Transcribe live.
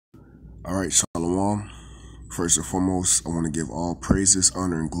All right, Shalom. First and foremost, I want to give all praises,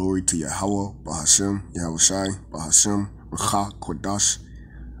 honor, and glory to Yahweh, Bahashem, Yahushai, Bahashem, Racha, Kodash.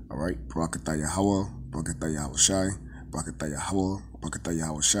 All right, Barakatah Yahweh, Barakatah Yahushai, Barakatah Yahweh, Barakatah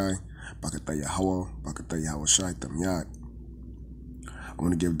Yahushai, Barakatah Yahweh, Barakatah Yahushai, Tamyad. I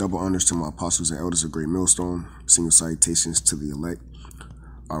want to give double honors to my apostles and elders of Great Millstone. Single salutations to the elect.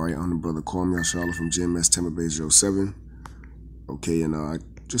 All right, I'm the brother QamYasharahla from GMSQamYasharahla. Okay, and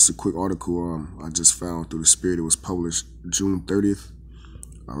just a quick article I just found through the Spirit. It was published June 30th,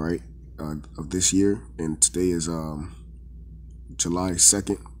 all right, of this year. And today is July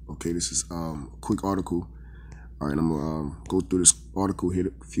 2nd. Okay, this is a quick article. All right, I'm going to go through this article, hit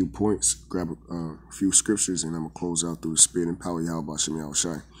a few points, grab a few scriptures, and I'm going to close out through the Spirit and power Yahweh Shem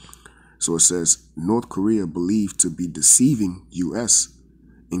Yahushai. So it says, North Korea believed to be deceiving U.S.,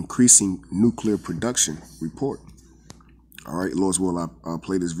 increasing nuclear production report. All right, Lord's will, I'll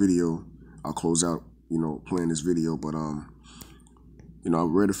play this video. I'll close out, playing this video. But, I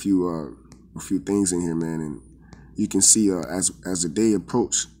read a few things in here, man. And you can see as the day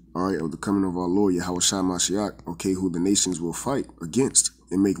approached, all right, of the coming of our Lord, Yahweh Mashiach, okay, who the nations will fight against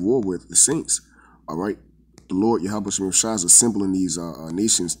and make war with, the saints. All right, the Lord, Yahweh Mashiach, is assembling these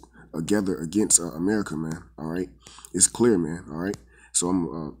nations together against America, man. All right, it's clear, man. All right, so I'm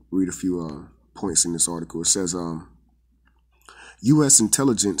going to read a few points in this article. It says, U.S.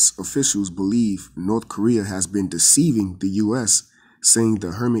 intelligence officials believe North Korea has been deceiving the U.S., saying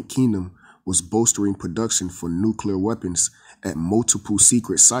the Hermit Kingdom was bolstering production for nuclear weapons at multiple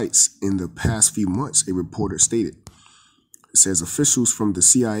secret sites in the past few months, a reporter stated. It says officials from the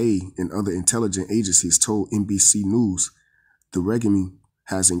CIA and other intelligence agencies told NBC News the regime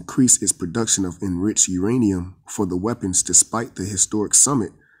has increased its production of enriched uranium for the weapons despite the historic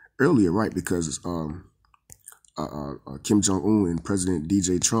summit earlier, right? Because Kim Jong-un and President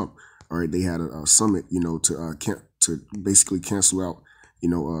DJ Trump, all right, they had a summit, to basically cancel out,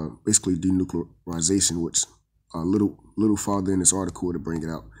 basically denuclearization, which a little farther in this article to bring it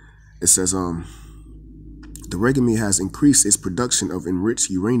out. It says, the regime has increased its production of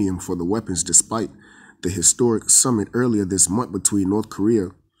enriched uranium for the weapons despite the historic summit earlier this month between North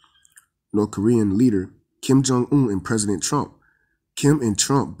Korean leader Kim Jong-un and President Trump. Kim and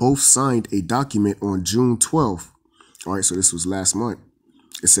Trump both signed a document on June 12th. All right, so this was last month.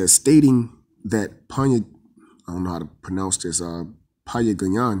 It says, stating that I don't know how to pronounce this,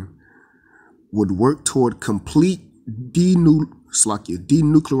 Pyongyang would work toward complete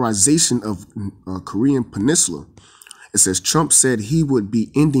denuclearization of Korean Peninsula. It says Trump said he would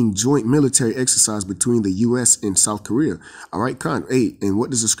be ending joint military exercise between the U.S. and South Korea. All right, hey, and what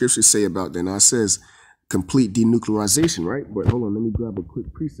does the scripture say about that? Now it says complete denuclearization, right? But hold on, let me grab a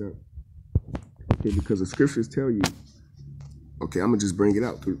quick precept. Okay, because the scriptures tell you. Okay, I'm gonna just bring it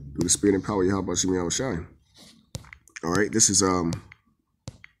out through the Spirit and power of Yahweh Shem Yahushai. All right, this is 1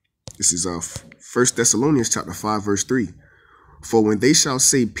 Thessalonians chapter 5, verse 3. For when they shall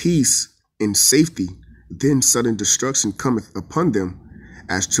say peace and safety, then sudden destruction cometh upon them,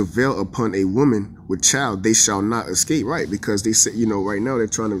 as travail upon a woman with child, they shall not escape. Right, because they say, right now they're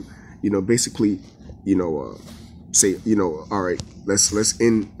trying to, basically, say, all right, let's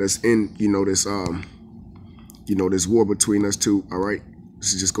end, this, this war between us two. All right,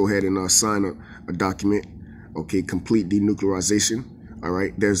 let's just go ahead and sign a document. Okay, complete denuclearization. All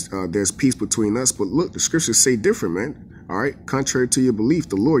right, there's peace between us, but look, the scriptures say different, man. All right, contrary to your belief,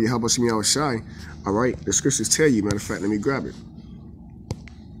 the Lord, Yahweh Shem Yahushai, all right, the scriptures tell you, matter of fact, let me grab it.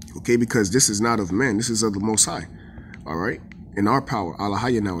 Okay, because this is not of men, this is of the Most High. All right, in our power,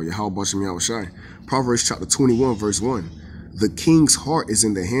 Allahaya now, Yahweh Shem Yahushai. Proverbs chapter 21, verse 1. The king's heart is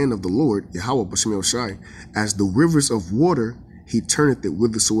in the hand of the Lord, Yahweh Shem Yahushai. As the rivers of water, he turneth it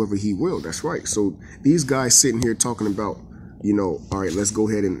whithersoever he will. That's right. So these guys sitting here talking about, all right, let's go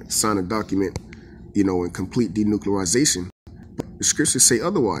ahead and sign a document, in complete denuclearization. But the scriptures say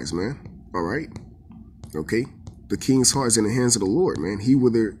otherwise, man. All right. Okay. The king's heart is in the hands of the Lord, man. He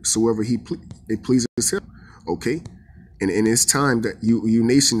whithersoever it pleases him. Okay. And it's time that you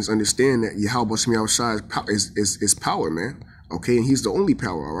nations understand that Yahweh Shem Yahushai is power, man. Okay. And he's the only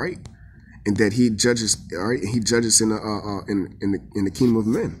power. All right. And that he judges. All right. And he judges in the kingdom of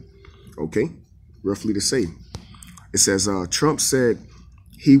men. Okay. Roughly to say. It says Trump said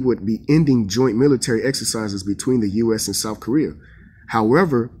he would be ending joint military exercises between the U.S. and South Korea.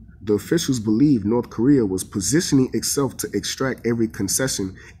 However, the officials believe North Korea was positioning itself to extract every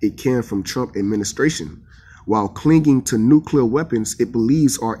concession it can from Trump administration, while clinging to nuclear weapons it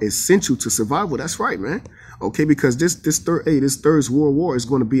believes are essential to survival. That's right, man. Okay, because this third World War is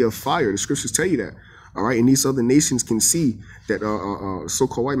going to be a fire. The scriptures tell you that. All right, and these other nations can see that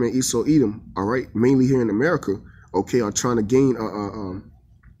so-called white man Esau Edom, all right, mainly here in America, okay, are trying to gain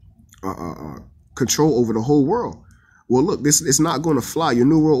control over the whole world. Well, look, this is not going to fly. Your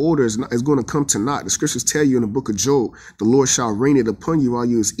new world order is going to come to naught. The scriptures tell you in the book of Job, the Lord shall rain it upon you while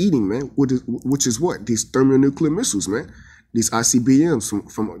you is eating, man. Which is what? These thermonuclear missiles, man. These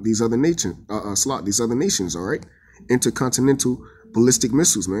ICBMs from these other nations, these other nations, all right? Intercontinental ballistic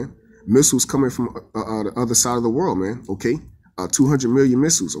missiles, man. Missiles coming from the other side of the world, man, okay? 200 million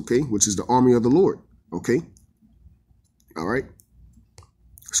missiles, okay? Which is the army of the Lord, okay? All right?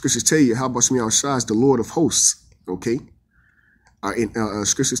 Scriptures tell you, how about GMSQamYasharahla is the Lord of hosts, okay?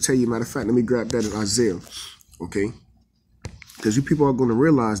 Scriptures tell you, matter of fact, let me grab that in Isaiah, okay? Because you people are going to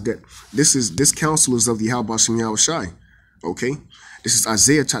realize that this counsel is of the how about GMSQamYasharahla, okay? This is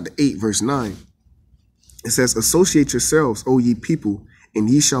Isaiah chapter 8, verse 9. It says, associate yourselves, O ye people, and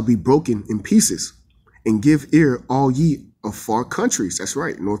ye shall be broken in pieces, and give ear all ye of far countries. That's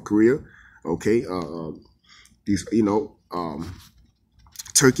right, North Korea, okay? These,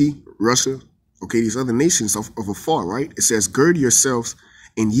 Turkey, Russia, okay, these other nations of afar, right? It says, gird yourselves,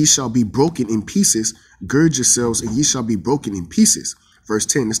 and ye shall be broken in pieces. Gird yourselves, and ye shall be broken in pieces. Verse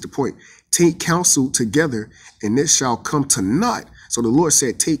 10, that's the point. Take counsel together, and it shall come to naught. So the Lord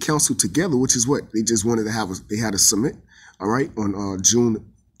said, take counsel together, which is what? They just wanted to have, they had a summit, all right, on June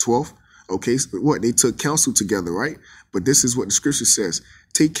 12th. Okay, so what? They took counsel together, right? But this is what the scripture says.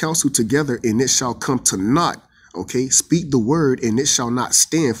 Take counsel together, and it shall come to naught. Okay, speak the word, and it shall not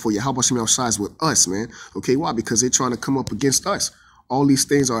stand for you. How about GMSQamYasharahla is with us, man? Okay, why? Because they're trying to come up against us. All these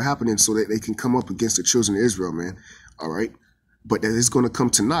things are happening so that they can come up against the children of Israel, man. All right. But that is going to come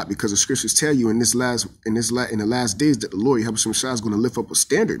to naught, because the scriptures tell you in the last days that the Lord, GMSQamYasharahla, is going to lift up a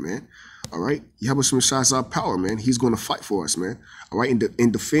standard, man. All right. GMSQamYasharahla is our power, man. He's going to fight for us, man. All right.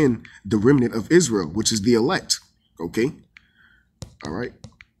 And defend the remnant of Israel, which is the elect. Okay. All right.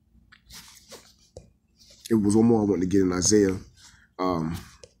 It was one more I wanted to get in Isaiah.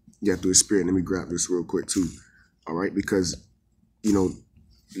 Yeah, through his spirit. Let me grab this real quick too. All right. Because,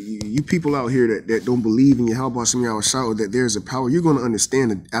 you people out here that don't believe in your how about GMSQamYasharahla, that there's a power, you're going to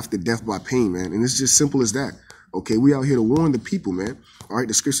understand that after death by pain, man. And it's just simple as that. Okay, we out here to warn the people, man. All right,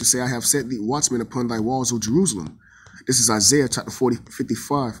 the scriptures say, I have set the watchmen upon thy walls, O Jerusalem. This is Isaiah chapter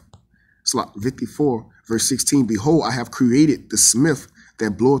 54, verse 16. Behold, I have created the smith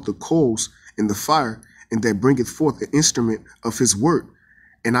that bloweth the coals in the fire, and that bringeth forth the instrument of his work.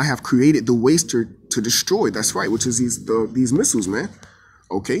 And I have created the waster to destroy. That's right, which is these missiles, man.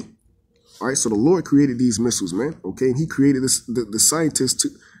 Okay. All right. So the Lord created these missiles, man. Okay. And he created the scientists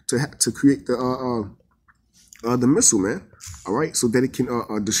to create the missile, man. All right. So that it can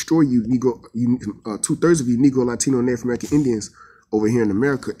destroy you, Negro, 2/3 of you Negro, Latino, and Native American Indians over here in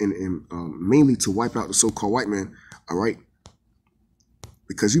America, and mainly to wipe out the so-called white man. All right.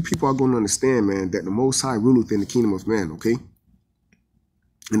 Because you people are going to understand, man, that the Most High ruleth in the kingdom of man. Okay.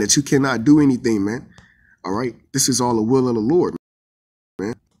 And that you cannot do anything, man. All right. This is all the will of the Lord,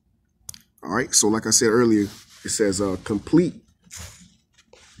 man. All right. So like I said earlier, it says complete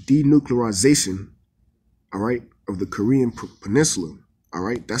denuclearization, all right, of the Korean Peninsula. All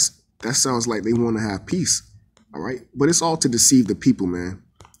right. That sounds like they want to have peace. All right. But it's all to deceive the people, man.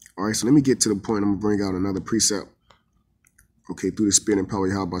 All right. So let me get to the point. I'm going to bring out another precept. Okay. Through the spirit and power,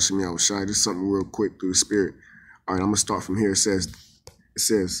 how about GMSQamYasharahla? Just something real quick through the spirit. All right. I'm going to start from here. It says,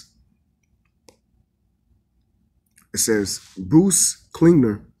 Bruce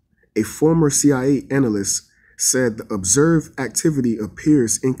Klingner, a former CIA analyst, said the observed activity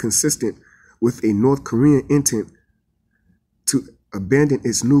appears inconsistent with a North Korean intent to abandon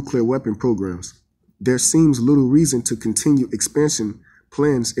its nuclear weapon programs. There seems little reason to continue expansion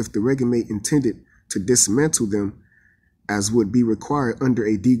plans if the regime intended to dismantle them, as would be required under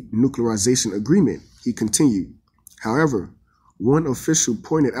a denuclearization agreement, he continued. However, one official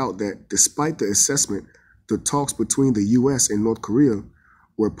pointed out that despite the assessment, the talks between the U.S. and North Korea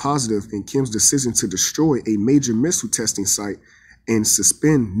were positive, and Kim's decision to destroy a major missile testing site and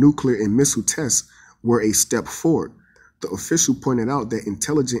suspend nuclear and missile tests were a step forward. The official pointed out that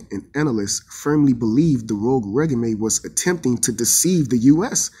intelligence and analysts firmly believed the rogue regime was attempting to deceive the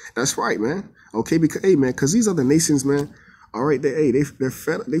U.S. That's right, man. Okay, because hey, man, because these other nations, man, all right, they're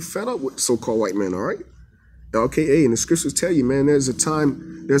fed up with so-called white men, all right. Okay, hey, and the scriptures tell you, man, there's a time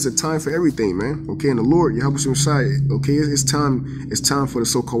for everything, man. Okay, and the Lord, GMSQamYasharahla, okay, it's time for the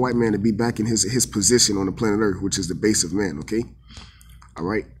so-called white man to be back in his position on the planet Earth, which is the base of man, okay? All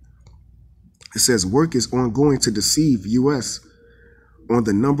right. It says work is ongoing to deceive U.S. on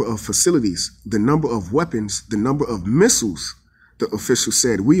the number of facilities, the number of weapons, the number of missiles, the official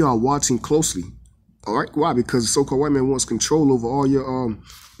said. We are watching closely. All right, why? Because the so-called white man wants control over all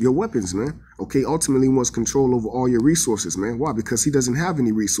your weapons, man. Okay, ultimately wants control over all your resources, man. Why? Because he doesn't have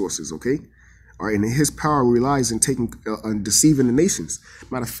any resources. Okay, all right, and his power relies in taking deceiving the nations.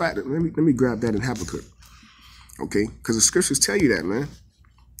 Matter of fact, let me grab that in Habakkuk. Okay, because the scriptures tell you that, man.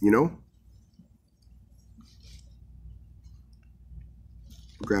 You know,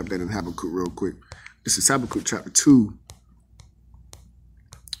 grab that in Habakkuk real quick. This is Habakkuk chapter 2.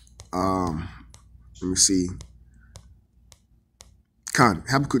 Let me see.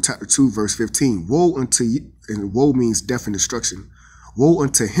 Habakkuk chapter 2, verse 15. Woe unto you, and woe means death and destruction. Woe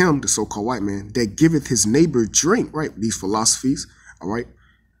unto him, the so-called white man, that giveth his neighbor drink, right? These philosophies, all right?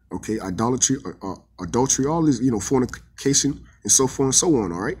 Okay, idolatry, adultery, all this, you know, fornication, and so forth and so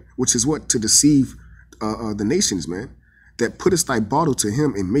on, all right? Which is what? To deceive the nations, man. That puttest thy bottle to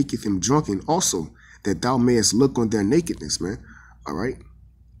him and maketh him drunken also, that thou mayest look on their nakedness, man. All right?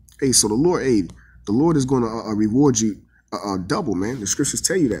 Hey, so the Lord is going to reward you double, man. The scriptures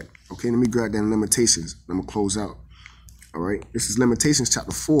tell you that. Okay, let me grab that in Lamentations. I'm going to close out. All right, this is Lamentations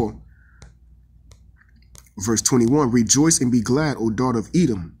chapter 4, verse 21. Rejoice and be glad, O daughter of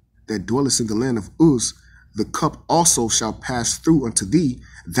Edom, that dwellest in the land of Uz. The cup also shall pass through unto thee.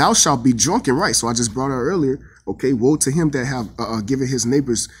 Thou shalt be drunken, right? So I just brought out earlier. Okay, woe to him that have given his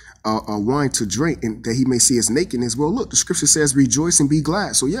neighbors wine to drink, and that he may see his nakedness. Well, look, the scripture says, "Rejoice and be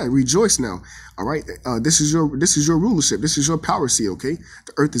glad." So yeah, rejoice now. All right, this is your rulership. This is your power seat. Okay,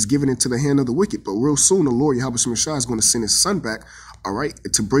 the earth is given into the hand of the wicked, but real soon the Lord Yahweh Shemashah is going to send his son back. All right,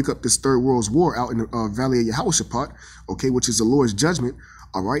 to break up this third world's war out in the valley of Yehoshaphat. Okay, which is the Lord's judgment.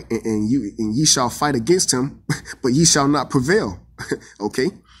 All right, and ye shall fight against him, but ye shall not prevail. Okay.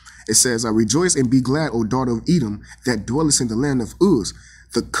 It says, rejoice and be glad, O daughter of Edom, that dwellest in the land of Uz.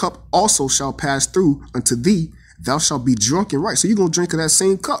 The cup also shall pass through unto thee. Thou shalt be drunken, right? So you're going to drink of that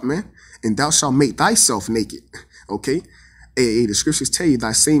same cup, man. And thou shalt make thyself naked. Okay? Hey, the scriptures tell you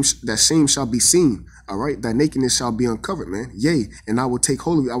that shame shall be seen. All right? Thy nakedness shall be uncovered, man. Yea, and I will take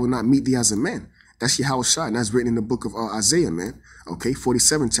hold of you. I will not meet thee as a man. That's Yahushua. And that's written in the book of Isaiah, man. Okay?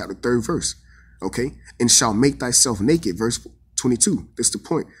 47, chapter 3rd verse. Okay? And shall make thyself naked. Verse 22. That's the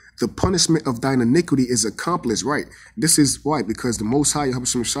point. The punishment of thine iniquity is accomplished, right? This is why, because the Most High Yahweh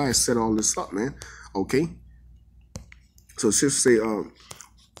Shemashah set all this up, man. Okay? So it should say,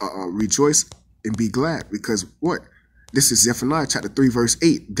 rejoice and be glad, because what? This is Zephaniah chapter 3, verse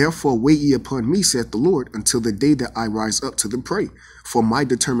 8. Therefore wait ye upon me, saith the Lord, until the day that I rise up to the prey. For my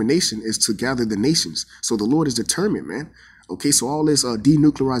determination is to gather the nations. So the Lord is determined, man. Okay, so all this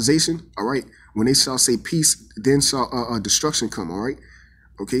denuclearization, all right, when they shall say peace, then shall destruction come, all right?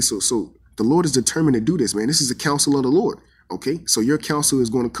 Okay, so the Lord is determined to do this, man. This is the counsel of the Lord. Okay, so your counsel is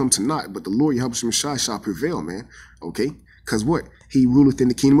going to come to naught, but the Lord Yahweh Shemashah shall prevail, man. Okay, because what? He ruleth in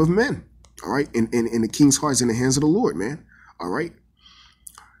the kingdom of men. All right, and the king's heart is in the hands of the Lord, man. All right.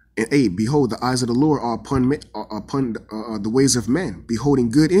 And hey, behold, the eyes of the Lord are upon the ways of men,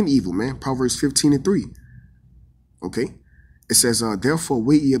 beholding good and evil, man. Proverbs 15:3. Okay. It says, therefore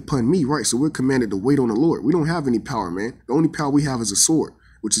wait ye upon me, right? So we're commanded to wait on the Lord. We don't have any power, man. The only power we have is a sword,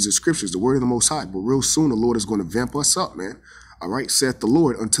 which is the scriptures, the word of the Most High. But real soon the Lord is going to vamp us up, man. All right, saith the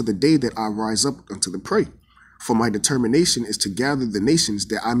Lord, until the day that I rise up unto the prey. For my determination is to gather the nations,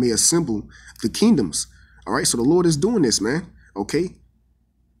 that I may assemble the kingdoms. All right, so the Lord is doing this, man. Okay,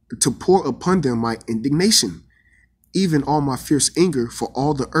 to pour upon them my indignation, even all my fierce anger, for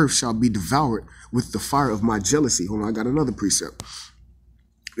all the earth shall be devoured with the fire of my jealousy. Hold on, I got another precept.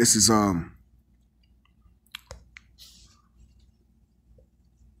 This is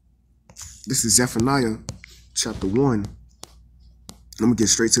Zephaniah chapter 1. Let me get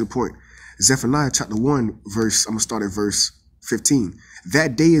straight to the point. Zephaniah chapter 1, verse, I'm going to start at verse 15.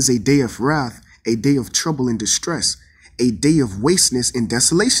 That day is a day of wrath, a day of trouble and distress, a day of wasteness and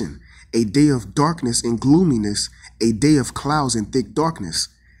desolation, a day of darkness and gloominess, a day of clouds and thick darkness,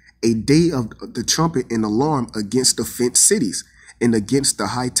 a day of the trumpet and alarm against the fenced cities and against the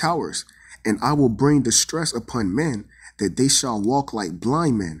high towers. And I will bring distress upon men, that they shall walk like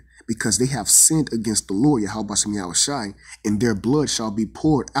blind men, because they have sinned against the Lord, Yahweh Shai, and their blood shall be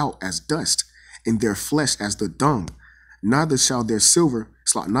poured out as dust, and their flesh as the dung. Neither their silver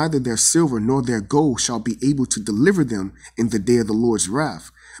nor their gold shall be able to deliver them in the day of the Lord's wrath.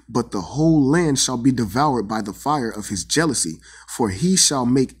 But the whole land shall be devoured by the fire of his jealousy, for he shall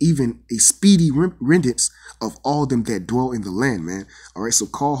make even a speedy riddance of all them that dwell in the land, man. All right, so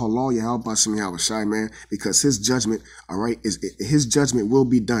call halal Yahweh Shai, man, because his judgment, all right, his judgment will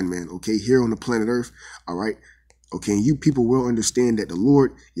be done, man. Okay, here on the planet Earth, all right. Okay, and you people will understand that the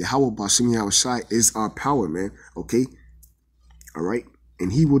Lord Yahweh Shai is our power, man. Okay, all right,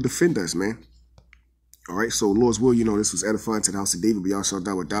 and he will defend us, man. All right, so Lord's will, this was edifying to the house of David,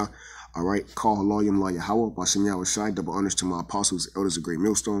 Yahweh. All right, call Halayim La Yahweh, Bashem Yahweh Shai, double honors to my apostles, elders of Great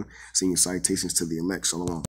Millstone, senior salutations to the elect, Shalom.